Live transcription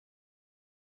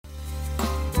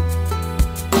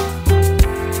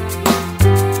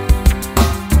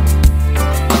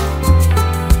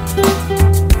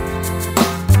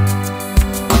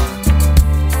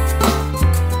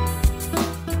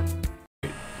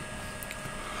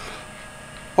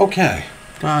Okay,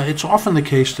 it's often the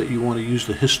case that you want to use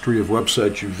the history of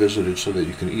websites you visited so that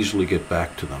you can easily get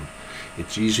back to them.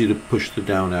 It's easy to push the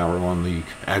down arrow on the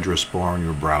address bar in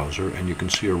your browser and you can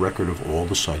see a record of all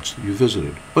the sites that you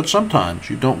visited. But sometimes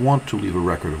you don't want to leave a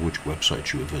record of which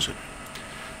websites you have visited.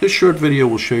 This short video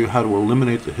will show you how to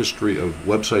eliminate the history of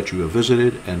websites you have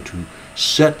visited and to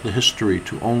set the history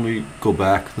to only go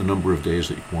back the number of days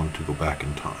that you want to go back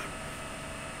in time.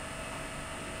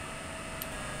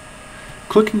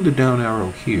 Clicking the down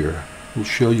arrow here will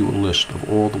show you a list of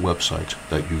all the websites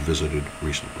that you visited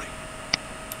recently.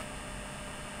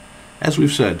 As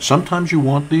we've said, sometimes you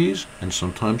want these and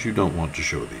sometimes you don't want to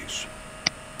show these.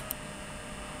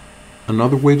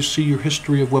 Another way to see your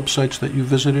history of websites that you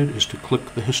visited is to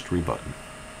click the History button.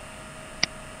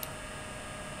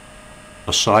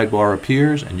 A sidebar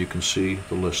appears and you can see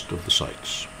the list of the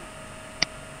sites.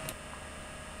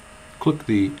 Click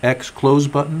the X Close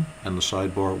button and the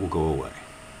sidebar will go away.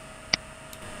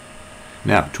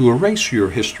 Now, to erase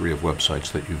your history of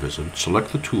websites that you visited,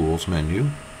 select the Tools menu.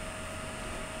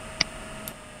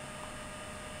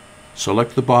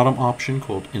 Select the bottom option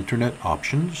called Internet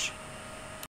Options.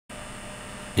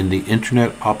 In the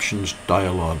Internet Options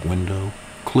dialog window,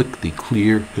 click the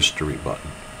Clear History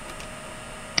button.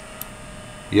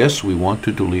 Yes, we want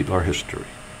to delete our history.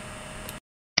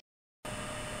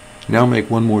 Now make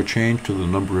one more change to the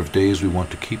number of days we want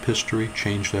to keep history.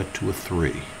 Change that to a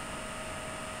 3.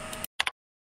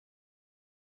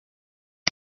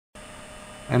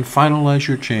 And finalize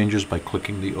your changes by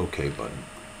clicking the OK button.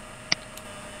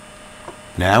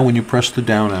 Now when you press the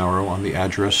down arrow on the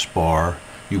address bar,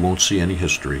 you won't see any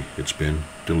history. It's been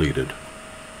deleted.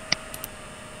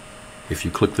 If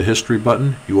you click the History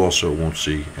button, you also won't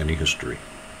see any history.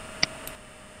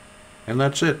 And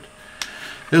that's it.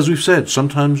 As we've said,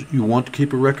 sometimes you want to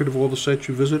keep a record of all the sites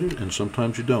you visited, and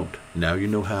sometimes you don't. Now you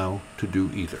know how to do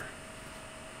either.